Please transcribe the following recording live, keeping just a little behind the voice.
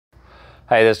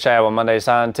Hey, this is Chad with Munday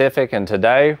Scientific, and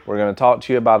today we're going to talk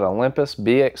to you about an Olympus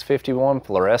BX51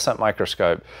 Fluorescent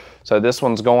microscope. So this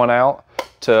one's going out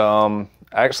to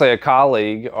actually a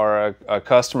colleague or a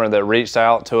customer that reached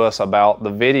out to us about the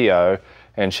video,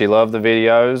 and she loved the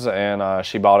videos and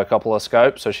she bought a couple of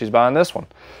scopes, so she's buying this one.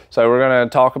 So we're going to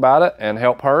talk about it and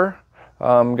help her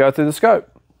go through the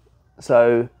scope.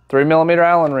 So 3mm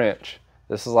Allen wrench.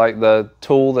 This is like the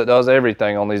tool that does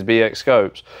everything on these BX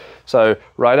scopes. So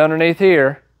right underneath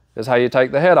here is how you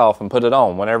take the head off and put it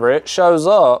on. Whenever it shows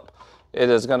up, it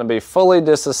is going to be fully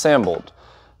disassembled.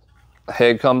 The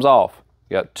head comes off.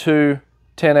 You got two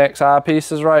 10x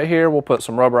eyepieces right here. We'll put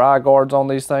some rubber eye guards on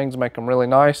these things, make them really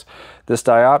nice. This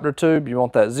diopter tube, you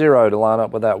want that 0 to line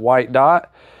up with that white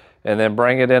dot, and then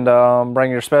bring it into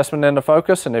bring your specimen into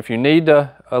focus. And if you need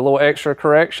a little extra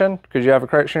correction because you have a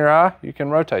correction in your eye, you can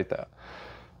rotate that.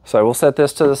 So we'll set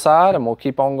this to the side and we'll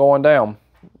keep on going down.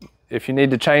 If you need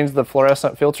to change the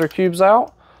fluorescent filter cubes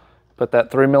out, put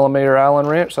that 3mm Allen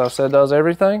wrench that I said does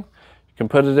everything. You can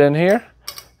put it in here,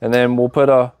 and then we'll put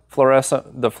the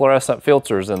fluorescent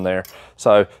filters in there.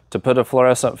 So to put a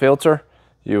fluorescent filter,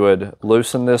 you would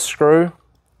loosen this screw,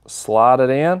 slide it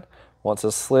in. Once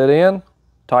it's slid in,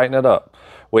 tighten it up.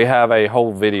 We have a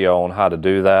whole video on how to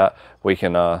do that. We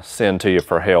can send to you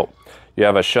for help. You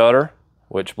have a shutter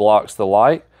which blocks the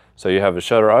light. So you have the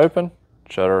shutter open,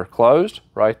 shutter closed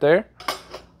right there.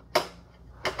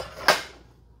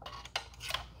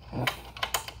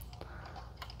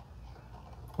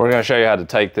 We're going to show you how to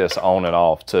take this on and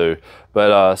off too.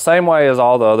 But same way as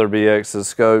all the other BX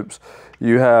scopes,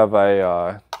 you have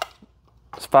a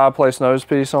 5-place nose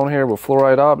piece on here with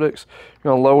fluorite optics.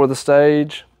 You're going to lower the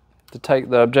stage to take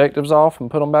the objectives off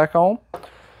and put them back on.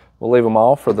 We'll leave them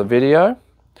off for the video.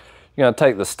 You're going to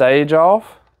take the stage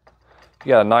off. You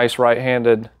got a nice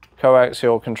right-handed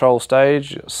coaxial control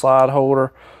stage, slide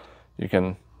holder. You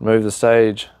can move the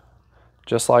stage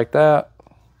just like that.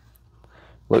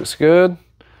 Looks good.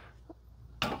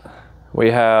 We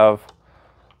have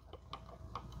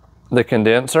the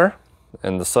condenser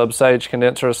and the substage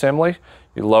condenser assembly.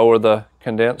 You lower the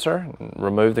condenser and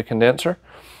remove the condenser.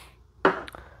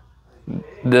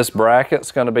 This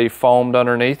bracket's going to be foamed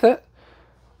underneath it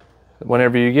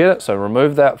whenever you get it, so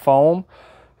remove that foam,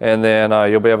 and then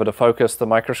you'll be able to focus the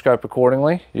microscope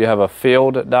accordingly. You have a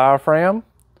field diaphragm.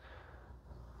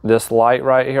 This light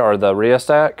right here, or the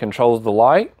rheostat, controls the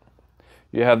light.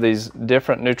 You have these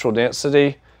different neutral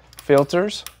density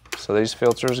filters. So these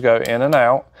filters go in and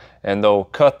out, and they'll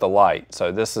cut the light.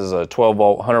 So this is a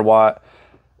 12-volt, 100-watt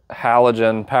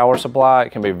halogen power supply.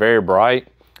 It can be very bright.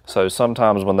 So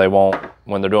sometimes when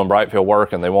they're doing bright field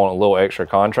work and they want a little extra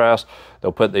contrast,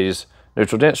 they'll put these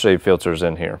neutral density filters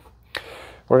in here.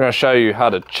 We're going to show you how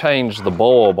to change the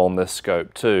bulb on this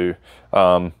scope too.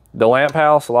 The lamp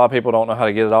house, a lot of people don't know how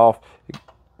to get it off. You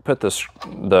put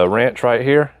the wrench right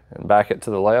here and back it to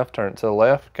the left, turn it to the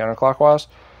left, counterclockwise.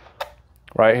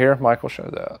 Right here, Mike will show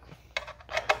that.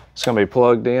 It's going to be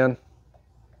plugged in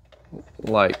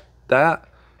like that.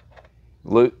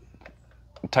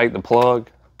 Take the plug,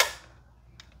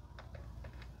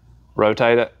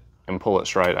 rotate it, and pull it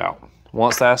straight out.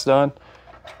 Once that's done,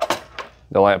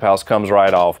 the lamp house comes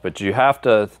right off, but you have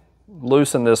to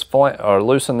loosen this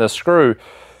screw.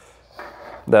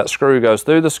 That screw goes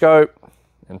through the scope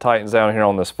and tightens down here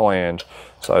on this flange.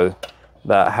 So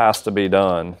that has to be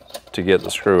done to get the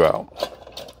screw out.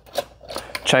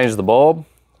 Change the bulb.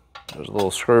 There's a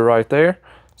little screw right there.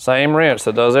 Same wrench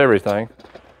that does everything.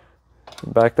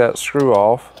 Back that screw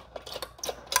off.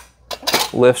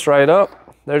 Lift straight up.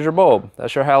 There's your bulb.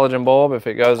 That's your halogen bulb. If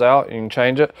it goes out, you can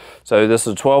change it. So this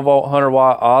is a 12-volt,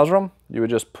 100-watt Osram. You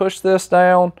would just push this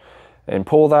down and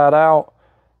pull that out,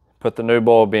 put the new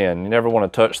bulb in. You never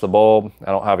want to touch the bulb.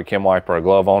 I don't have a chem wipe or a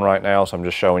glove on right now, so I'm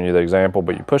just showing you the example.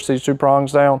 But you push these two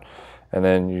prongs down, and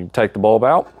then you take the bulb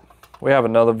out. We have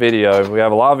another video. We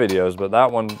have a lot of videos, but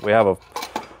that one, we have a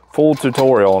full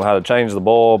tutorial on how to change the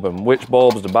bulb and which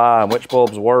bulbs to buy and which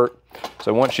bulbs work.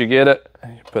 So once you get it,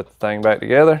 you put the thing back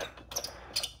together.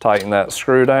 Tighten that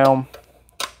screw down,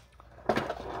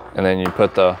 and then you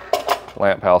put the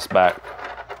lamp house back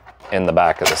in the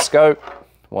back of the scope.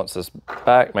 Once it's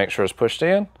back, make sure it's pushed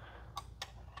in.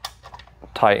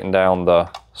 Tighten down the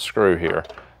screw here.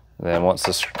 And then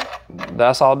once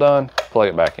that's all done, plug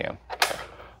it back in.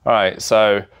 All right,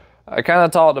 so I kind of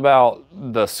talked about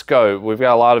the scope. We've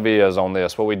got a lot of videos on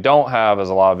this. What we don't have is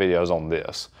a lot of videos on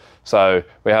this. So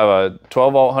we have a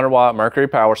 12-volt, 100-watt mercury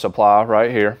power supply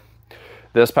right here.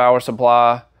 This power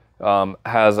supply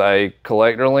has a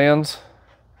collector lens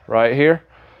right here.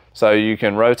 So you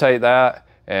can rotate that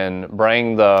and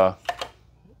bring the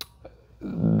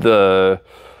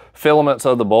filaments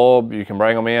of the bulb, you can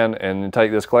bring them in and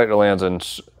take this collector lens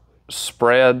and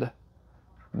spread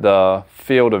the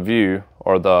field of view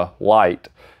or the light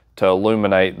to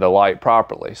illuminate the light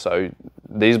properly. So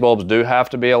these bulbs do have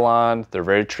to be aligned. They're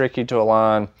very tricky to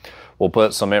align. We'll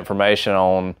put some information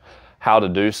on how to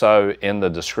do so in the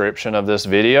description of this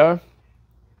video.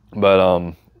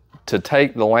 But to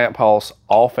take the lamp pulse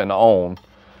off and on,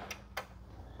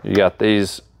 you got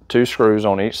these 2 screws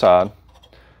on each side.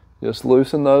 Just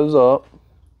loosen those up,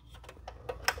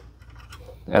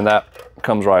 and that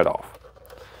comes right off.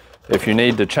 If you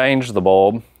need to change the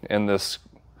bulb in this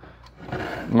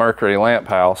mercury lamp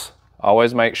house,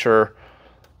 always make sure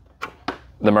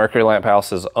the mercury lamp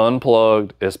house is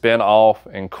unplugged, it's been off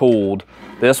and cooled.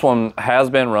 This one has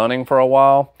been running for a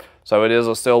while, so it is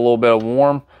still a little bit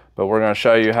warm, but we're going to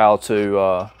show you how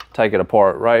to take it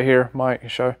apart. Right here, Mike,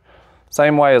 show.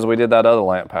 Same way as we did that other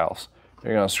lamp house.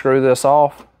 You're going to screw this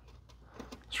off,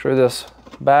 screw this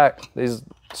back. These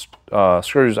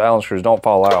screws, Allen screws, don't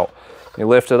fall out. You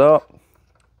lift it up,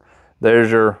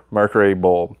 there's your mercury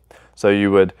bulb. So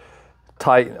you would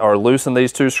tighten or loosen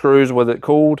these 2 screws with it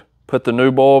cooled, put the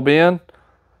new bulb in,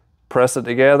 press it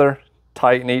together,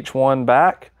 tighten each one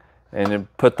back, and then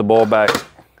put the bulb back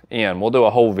in. We'll do a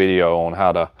whole video on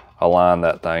how to align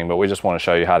that thing, but we just want to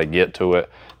show you how to get to it.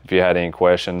 If you had any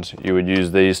questions, you would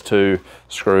use these 2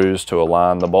 screws to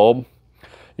align the bulb.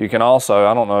 You can also,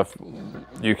 I don't know if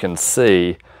you can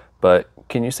see, but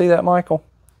can you see that, Michael?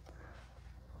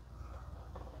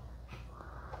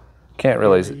 Can't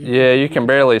really, yeah, you can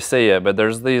barely see it, but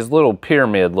there's these little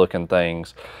pyramid looking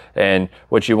things. And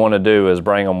what you want to do is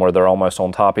bring them where they're almost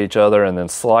on top of each other and then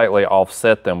slightly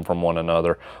offset them from one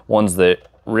another. One's the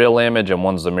real image and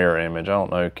one's the mirror image. I don't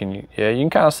know, can you, yeah, you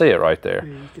can kind of see it right there.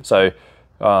 Yeah, so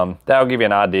that'll give you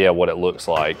an idea of what it looks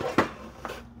like.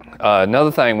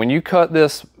 Another thing, when you cut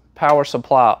this power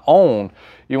supply on,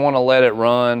 you want to let it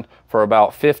run for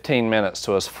about 15 minutes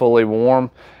till it's fully warm,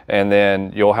 and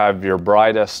then you'll have your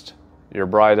brightest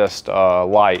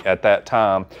light at that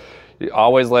time. You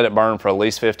always let it burn for at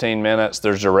least 15 minutes.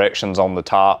 There's directions on the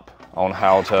top on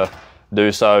how to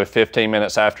do so. 15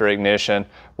 minutes after ignition,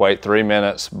 wait 3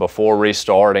 minutes before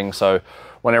restarting. So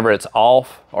whenever it's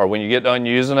off or when you get done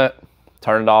using it,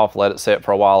 turn it off, let it sit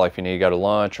for a while if you need to go to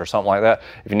lunch or something like that.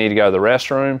 If you need to go to the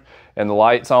restroom and the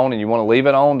light's on and you want to leave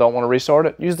it on, don't want to restart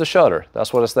it, use the shutter.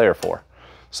 That's what it's there for.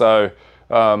 So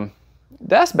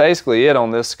that's basically it on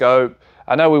this scope.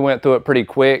 I know we went through it pretty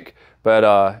quick,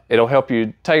 but it'll help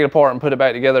you take it apart and put it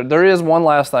back together. There is one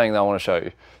last thing that I want to show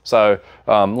you. So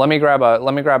let me grab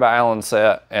an Allen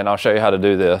set and I'll show you how to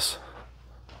do this.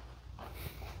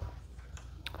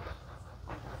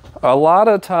 A lot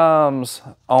of times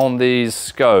on these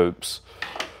scopes,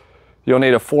 you'll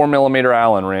need a 4mm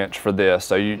Allen wrench for this.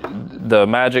 So the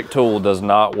magic tool does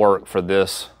not work for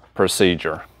this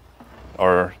procedure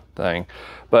or thing.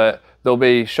 But there'll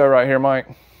be, show right here, Mike.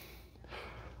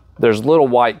 There's little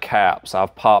white caps,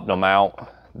 I've popped them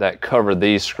out, that cover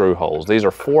these screw holes. These are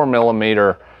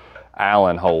 4mm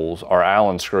Allen holes or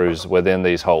Allen screws within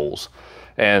these holes.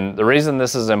 And the reason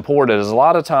this is important is a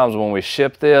lot of times when we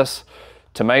ship this,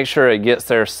 to make sure it gets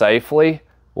there safely,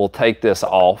 we'll take this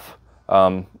off.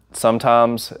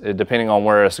 Sometimes, depending on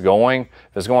where it's going,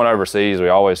 if it's going overseas, we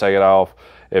always take it off.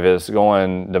 If it's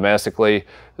going domestically,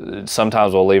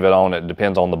 sometimes we'll leave it on. It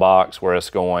depends on the box, where it's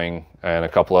going, and a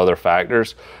couple other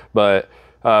factors. But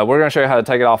we're going to show you how to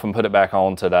take it off and put it back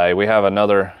on today. We have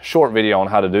another short video on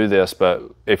how to do this, but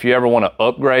if you ever want to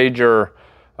upgrade your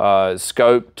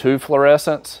scope to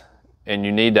fluorescence and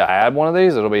you need to add one of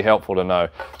these, it'll be helpful to know.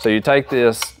 So you take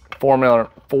this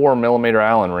 4mm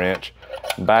Allen wrench,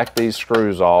 back these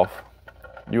screws off.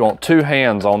 You want 2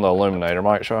 hands on the illuminator.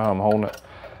 Mike, show how I'm holding it.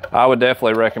 I would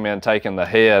definitely recommend taking the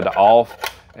head off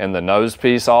and the nose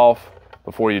piece off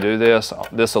before you do this.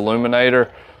 This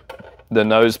illuminator, the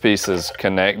nose piece is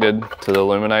connected to the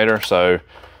illuminator, so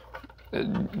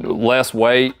less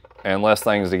weight and less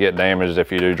things to get damaged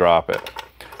if you do drop it.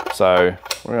 So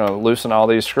we're going to loosen all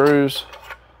these screws.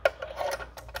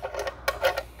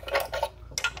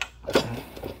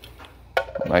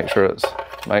 Make sure,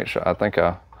 I think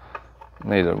I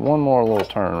needed one more little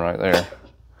turn right there.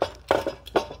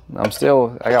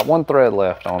 I got 1 thread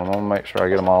left on them. I'm gonna make sure I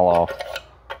get them all off.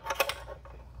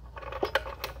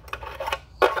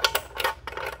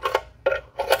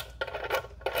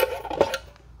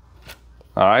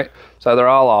 All right, so they're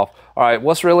all off. All right,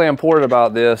 what's really important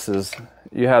about this is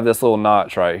you have this little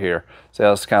notch right here. See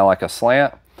how it's kind of like a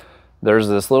slant? There's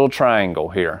this little triangle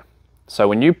here. So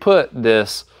when you put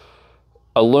this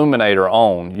illuminator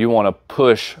on, you want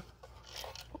to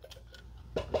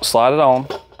slide it on,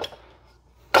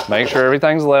 Make sure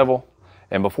everything's level.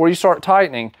 And before you start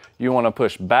tightening, you want to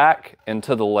push back and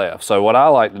to the left. So what I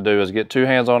like to do is get 2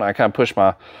 hands on it. I kind of push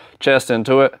my chest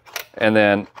into it, and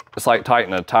then it's like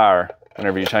tightening a tire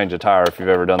whenever you change a tire, if you've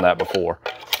ever done that before.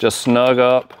 Just snug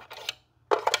up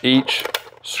each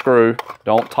screw.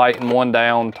 Don't tighten one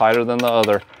down tighter than the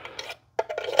other,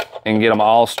 and get them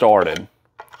all started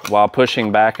while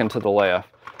pushing back into the left,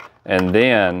 and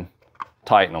then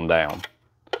tighten them down.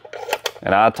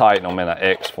 And I tighten them in an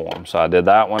X form. So I did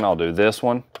that one, I'll do this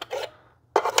one,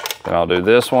 then I'll do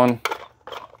this one,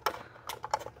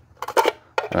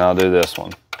 and I'll do this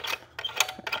one.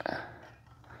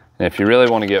 And if you really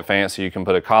want to get fancy, you can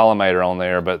put a collimator on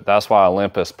there, but that's why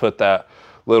Olympus put that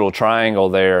little triangle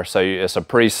there, so it's a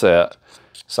preset.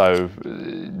 So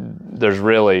there's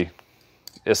really,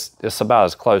 it's about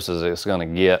as close as it's going to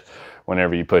get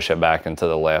whenever you push it back into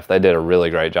the left. They did a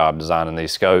really great job designing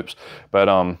these scopes. But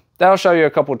that'll show you a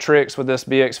couple tricks with this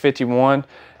BX51,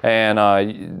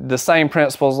 and the same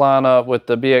principles line up with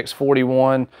the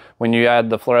BX41 when you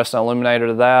add the fluorescent illuminator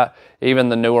to that. Even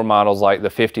the newer models like the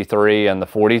 53 and the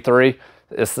 43,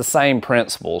 it's the same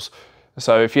principles.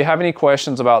 So if you have any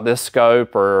questions about this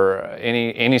scope or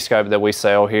any scope that we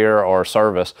sell here or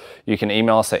service, you can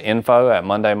email us at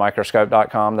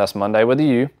info@mundaymicroscope.com. That's Monday with a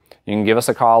U. You can give us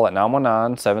a call at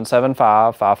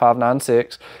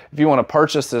 919-775-5596. If you want to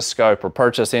purchase this scope or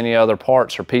purchase any other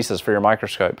parts or pieces for your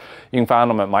microscope, you can find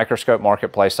them at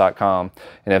microscopemarketplace.com.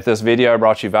 And if this video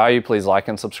brought you value, please like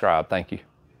and subscribe. Thank you.